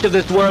as much of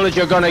this world as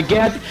you're going to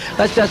get.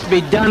 Let's just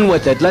be done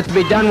with it. Let's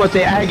be done with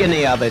the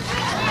agony of it.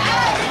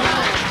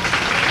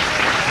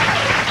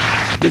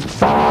 It's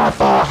far,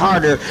 far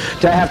harder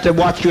to have to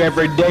watch you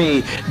every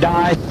day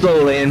die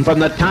slowly. And from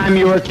the time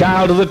you're a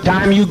child to the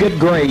time you get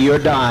gray, you're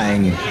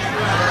dying.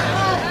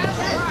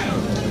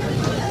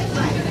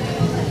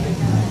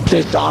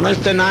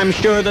 Dishonest, and I'm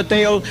sure that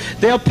they'll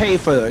pay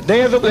for it.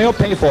 They'll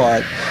pay for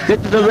it. This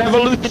is a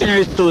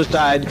revolutionary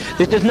suicide.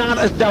 This is not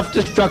a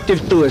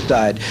self-destructive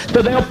suicide.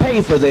 So they'll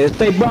pay for this.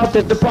 They brought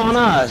this upon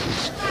us,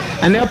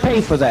 and they'll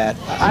pay for that.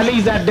 I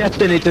leave that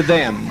destiny to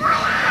them.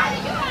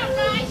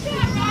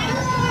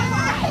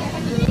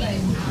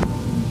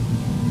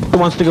 Who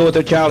wants to go with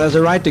their child has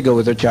a right to go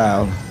with their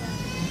child.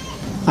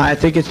 I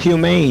think it's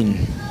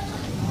humane.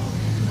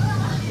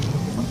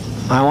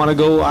 I want to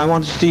go. I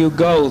want to see you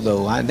go,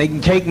 though. They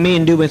can take me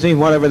and do with me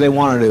whatever they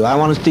want to do. I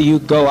want to see you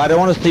go. I don't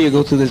want to see you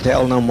go through this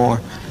hell no more.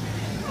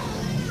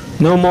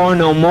 No more,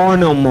 no more,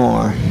 no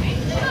more.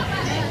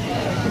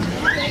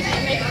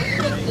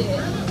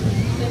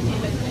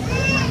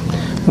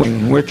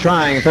 We're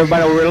trying. If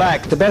everybody will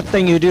relax. The best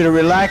thing you do to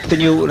relax, then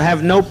you'll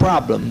have no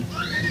problem.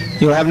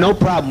 You'll have no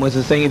problem with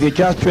the thing if you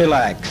just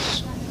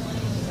relax.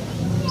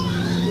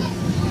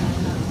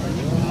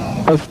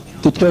 Of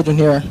the children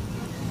here,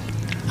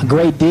 a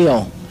great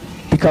deal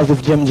because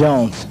of Jim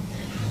Jones.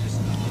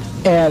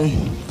 And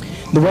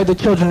the way the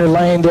children are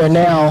laying there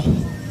now,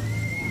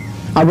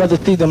 I'd rather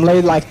see them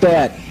lay like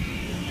that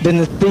than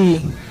to see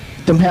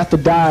them have to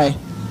die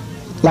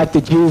like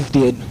the Jews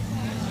did,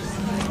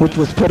 which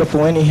was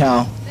pitiful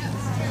anyhow.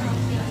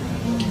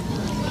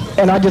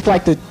 And I'd just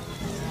like to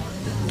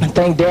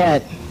thank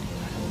Dad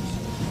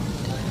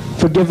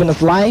for giving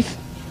us life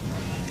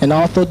and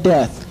also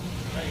death.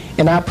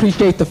 And I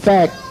appreciate the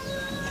fact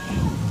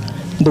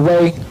the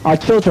way our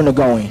children are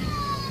going.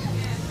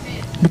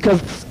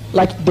 Because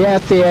like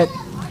Dad said,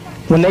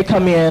 when they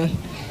come in,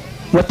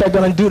 what they're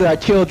going to do to our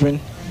children,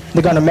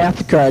 they're going to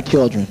massacre our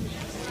children.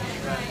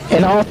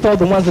 And also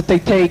the ones that they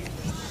take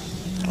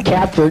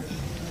captured,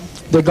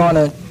 they're going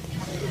to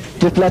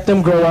just let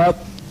them grow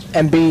up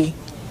and be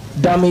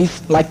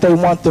dummies like they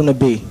want them to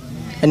be,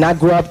 and not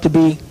grow up to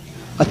be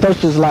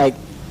associates like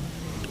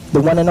the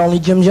one and only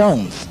Jim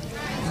Jones.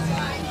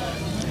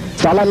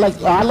 So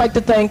I'd like to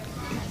thank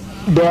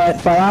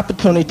Dad for our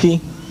opportunity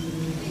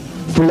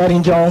for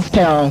letting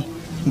Jonestown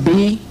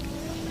be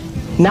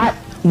not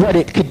what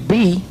it could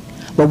be,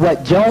 but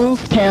what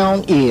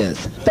Jonestown is.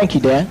 Thank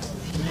you, Dad.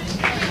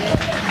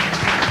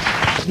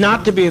 It's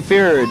not to be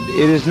feared.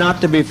 It is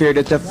not to be feared.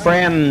 It's a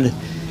friend.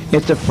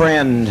 It's a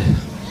friend.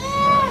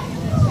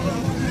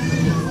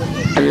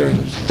 You're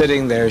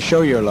sitting there.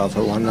 Show your love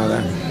for one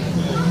another.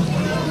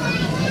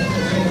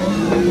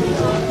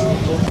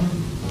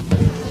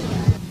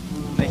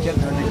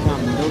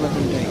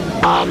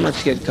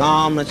 Let's get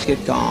calm. Let's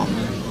get calm.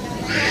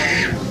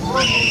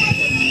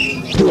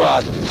 To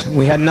us,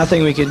 we had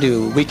nothing we could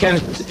do. We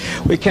can't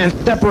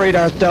separate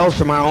ourselves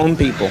from our own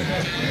people.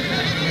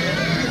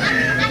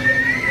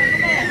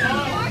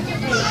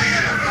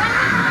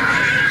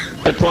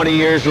 For 20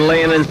 years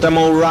laying in some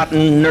old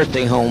rotten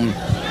nursing home.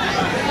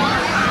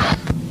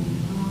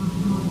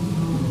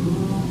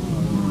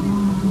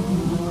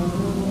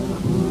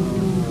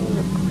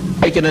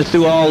 Taking us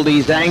through all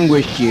these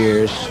anguish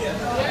years.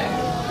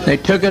 They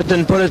took us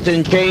and put us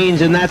in chains,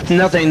 and that's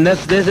nothing.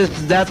 There's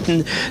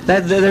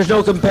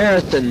no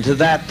comparison to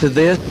that, to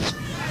this.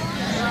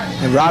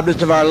 They robbed us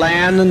of our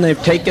land, and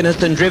they've taken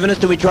us and driven us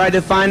till we tried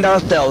to find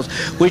ourselves.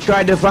 We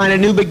tried to find a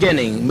new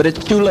beginning, but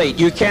it's too late.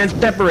 You can't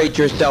separate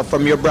yourself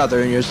from your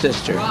brother and your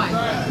sister.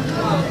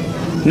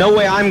 No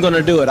way I'm going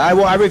to do it.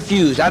 I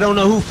refuse. I don't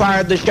know who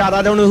fired the shot.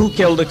 I don't know who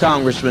killed the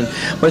congressman.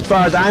 But as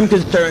far as I'm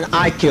concerned,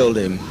 I killed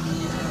him.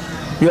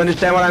 You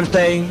understand what I'm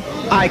saying?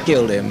 I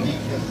killed him.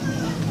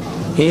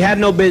 He had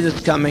no business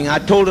coming. I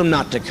told him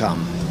not to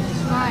come.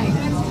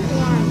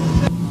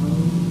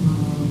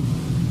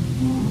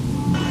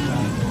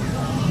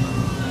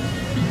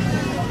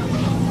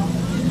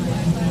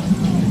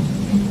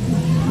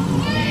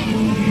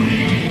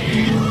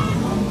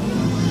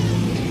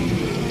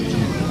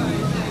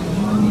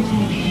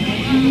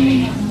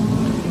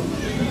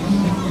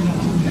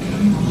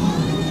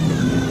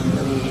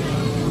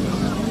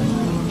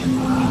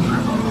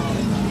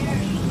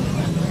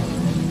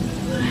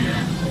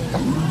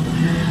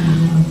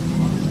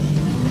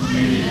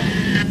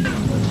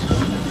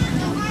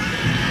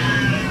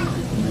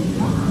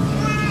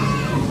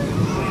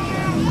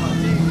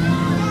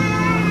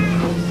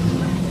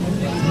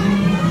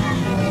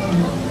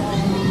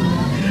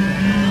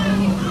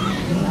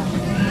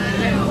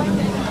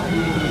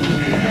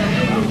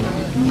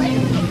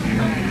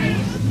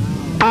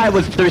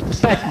 with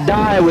respect.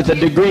 Die with a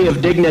degree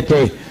of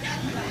dignity.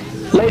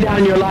 Lay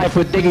down your life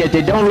with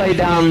dignity. Don't lay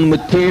down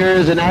with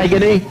tears and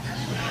agony.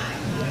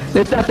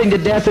 There's nothing to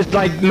death. It's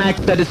like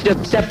Max said, it's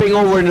just stepping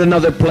over into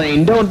another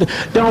plane.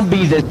 Don't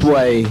be this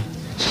way.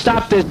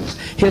 Stop this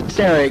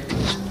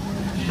hysterics.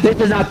 This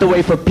is not the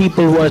way for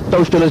people who are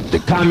socialists,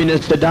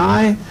 communists to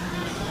die.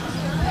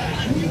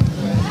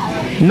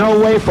 No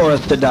way for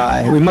us to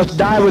die. We must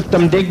die with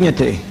some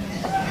dignity.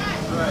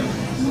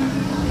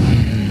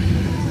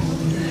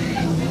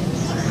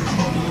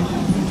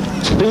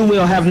 Soon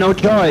we'll have no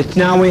choice.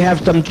 Now we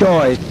have some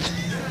choice.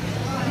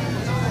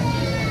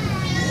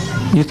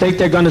 You think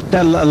they're going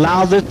to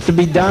allow this to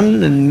be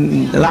done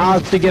and allow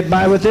us to get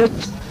by with this?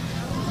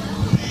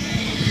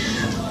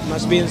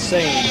 Must be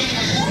insane.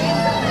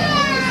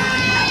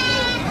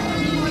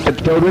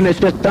 Children, it's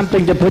just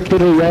something to put you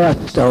to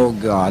rest. Oh,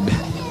 God.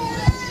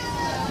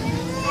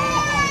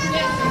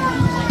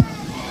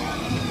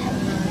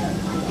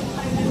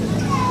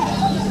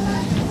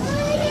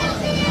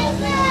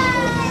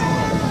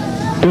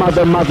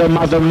 Mother, mother,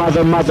 mother,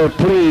 mother, mother,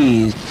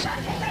 please.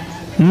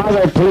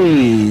 Mother,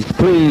 please,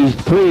 please,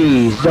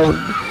 please,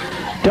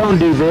 don't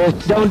do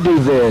this, don't do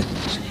this.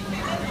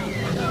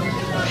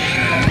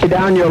 Lay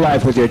down your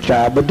life with your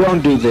child, but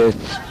don't do this.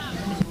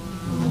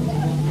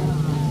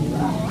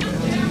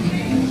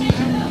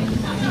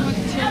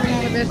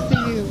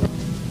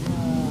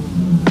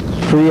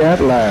 Free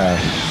at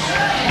last.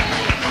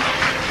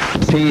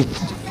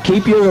 Peace.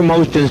 Keep your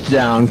emotions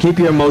down. Keep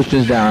your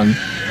emotions down.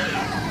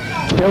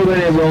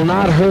 Children, it will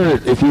not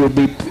hurt if you'll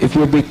be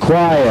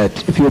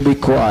quiet. If you'll be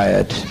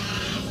quiet.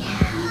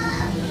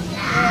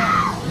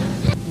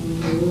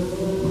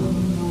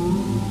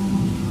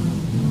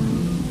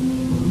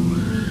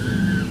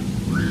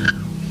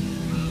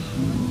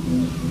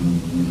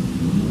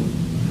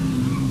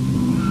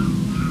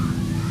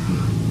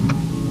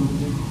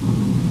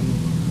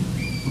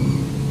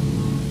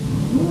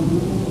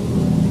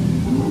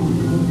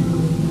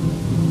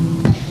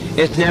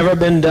 It's never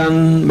been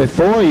done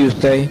before, you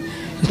say.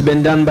 It's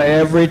been done by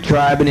every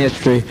tribe in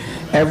history.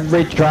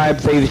 Every tribe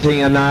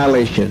facing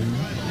annihilation.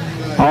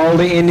 All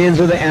the Indians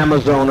of the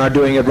Amazon are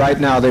doing it right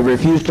now. They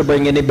refuse to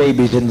bring any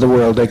babies into the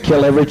world. They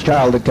kill every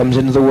child that comes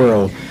into the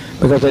world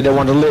because they don't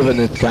want to live in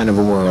this kind of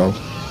a world.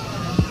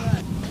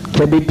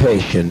 So be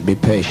patient, be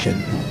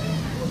patient.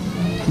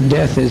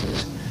 Death is,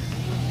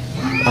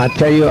 I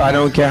tell you, I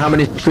don't care how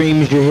many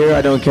screams you hear,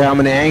 I don't care how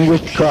many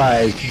anguished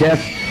cries.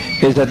 Death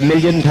is a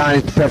million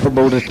times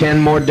preferable to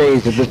 10 more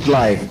days of this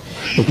life.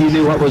 If you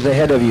knew what was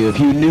ahead of you, if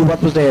you knew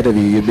what was ahead of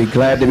you, you'd be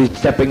glad to be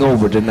stepping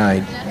over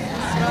tonight.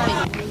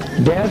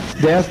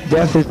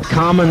 Death is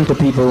common to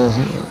people.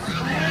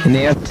 In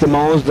the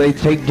Eskimos, they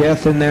take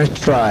death in their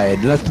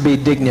stride. Let's be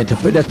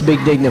dignified. Let's be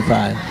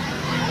dignified.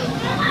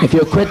 If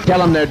you quit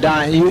telling them they're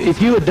dying,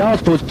 if you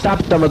adults would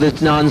stop some of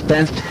this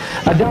nonsense,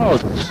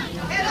 adults,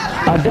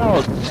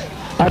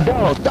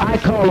 I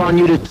call on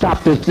you to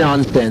stop this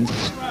nonsense.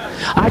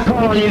 I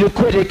call on you to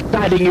quit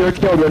exciting your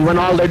children when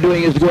all they're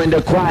doing is going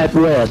to quiet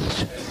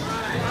rest.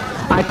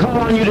 I call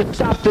on you to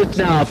stop this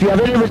now. If you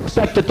have any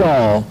respect at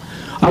all,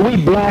 are we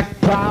black,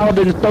 proud,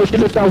 and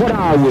socialist, or what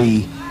are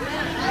we?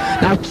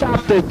 Now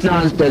stop this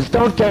nonsense.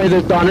 Don't carry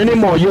this on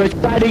anymore. You're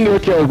exciting your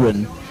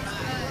children.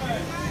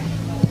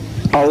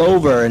 All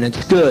over, and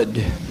it's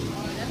good.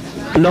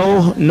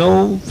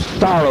 No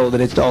sorrow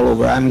that it's all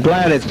over. I'm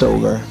glad it's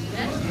over.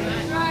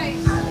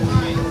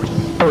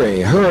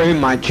 Hurry, hurry,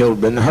 my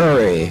children,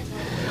 hurry.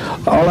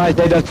 All I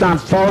say, does not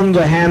fall into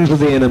the hands of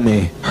the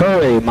enemy.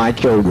 Hurry, my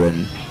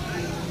children.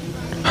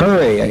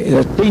 Hurry.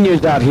 The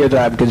seniors out here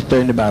that I'm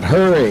concerned about.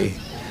 Hurry.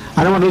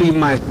 I don't want to leave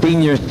my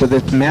seniors to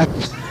this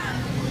mess.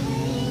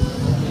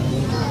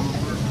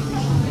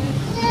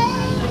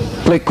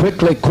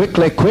 Quickly,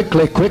 quickly,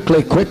 quickly,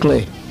 quickly,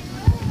 quickly.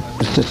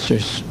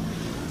 Sisters,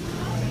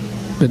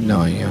 good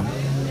knowing you.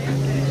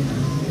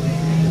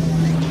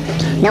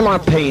 No more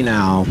pain,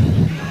 Al.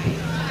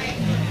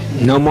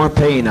 No more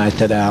pain, I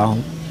said, Al.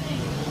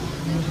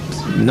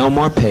 No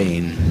more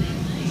pain.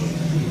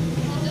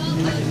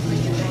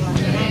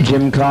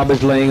 Jim Cobb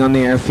is laying on the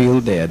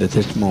airfield dead at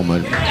this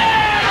moment.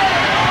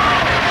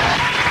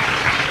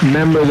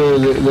 Remember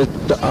the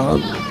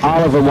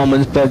Oliver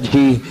woman said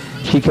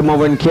she'd come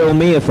over and kill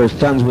me if her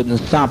sons wouldn't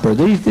stop her.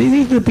 These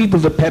are the people,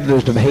 the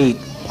peddlers of hate.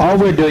 All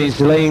we're doing is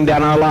laying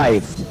down our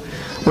life.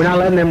 We're not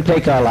letting them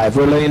take our life.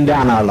 We're laying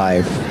down our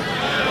life.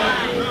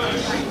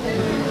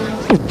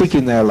 We're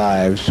seeking their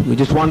lives. We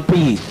just want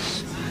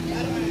peace.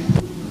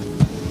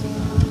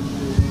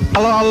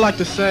 All I'd like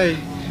to say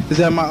is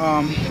that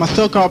my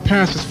so-called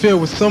parents was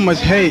filled with so much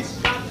hate.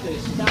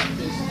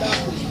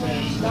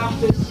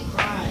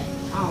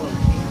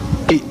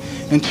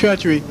 And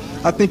treachery.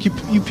 I think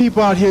you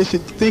people out here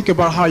should think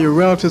about how your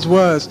relatives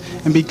was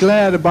and be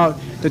glad about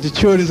that the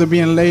children are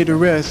being laid to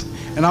rest.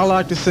 And all I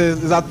like to say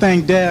is I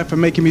thank Dad for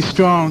making me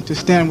strong to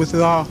stand with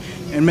it all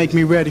and make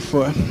me ready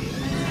for it.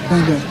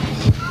 Thank you.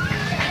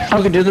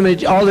 All can do them.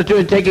 All they're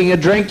doing is taking a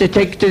drink to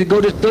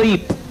go to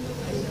sleep.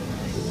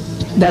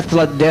 That's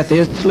what death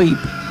is, sleep.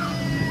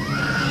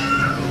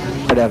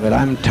 tired of it.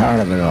 I'm tired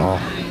of it all.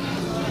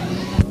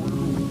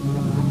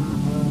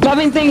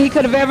 Loving thing he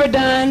could have ever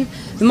done,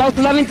 the most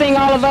loving thing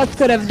all of us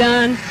could have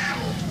done.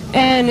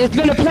 And it's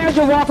been a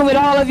pleasure walking with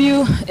all of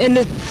you in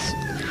this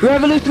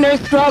revolutionary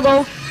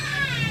struggle.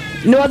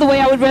 No other way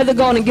I would rather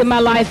go than give my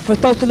life for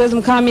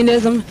socialism,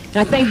 communism. And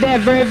I thank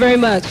Dad very, very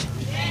much.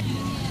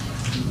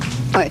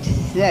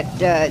 That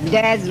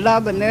Dad's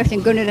love and mercy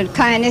and goodness and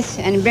kindness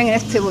and bringing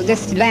us to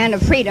this land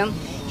of freedom.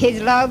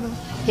 His love,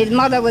 his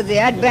mother was the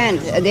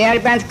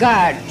advance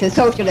guard to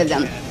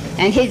socialism.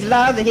 And his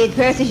love and his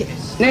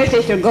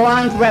mercy should go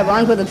on forever,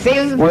 on to the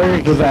fields.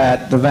 Where's the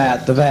vat? The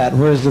vat.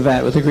 Where's the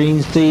vat with the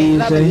green sea?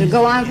 Love it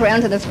go on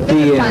forever to the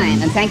fields of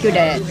time. And thank you,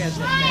 Dad.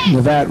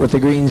 The vat with the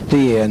green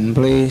sea in,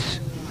 please.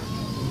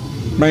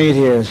 Bring it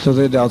here so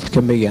the adults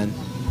can begin.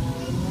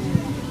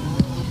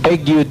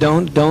 Beg you,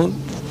 don't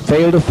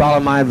fail to follow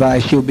my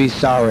advice. You'll be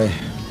sorry.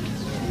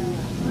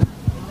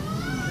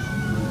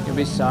 You'll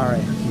be sorry.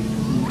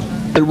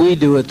 That we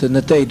do it than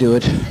that they do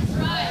it.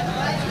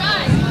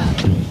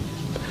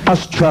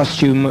 Must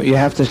trust you. You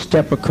have to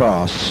step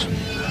across.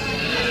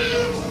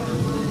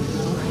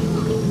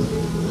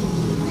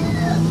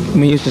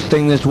 We used to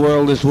sing this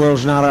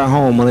world's not our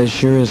home. Well, it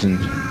sure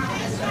isn't.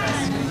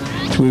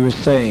 As we were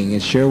saying,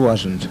 it sure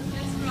wasn't.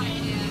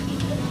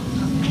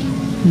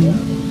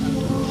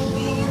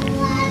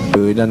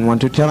 He doesn't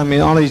want to tell him.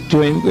 All he's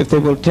doing, if they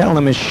will tell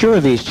him, assure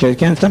these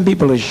children. Some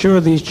people assure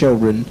these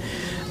children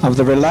of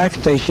the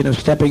relaxation of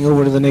stepping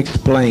over to the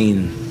next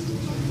plane.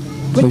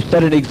 We've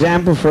set an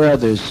example for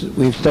others.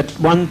 We've set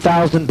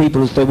 1,000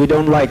 people who say we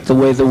don't like the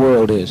way the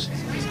world is.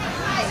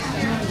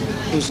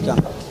 Please stop.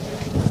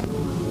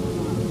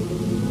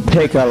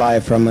 Take our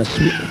life from us.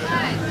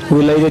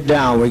 We laid it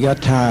down. We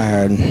got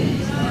tired.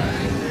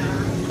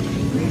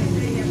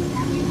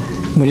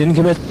 We didn't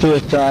commit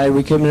suicide.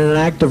 We committed an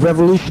act of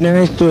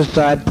revolutionary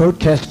suicide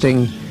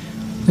protesting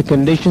the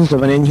conditions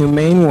of an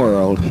inhumane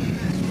world.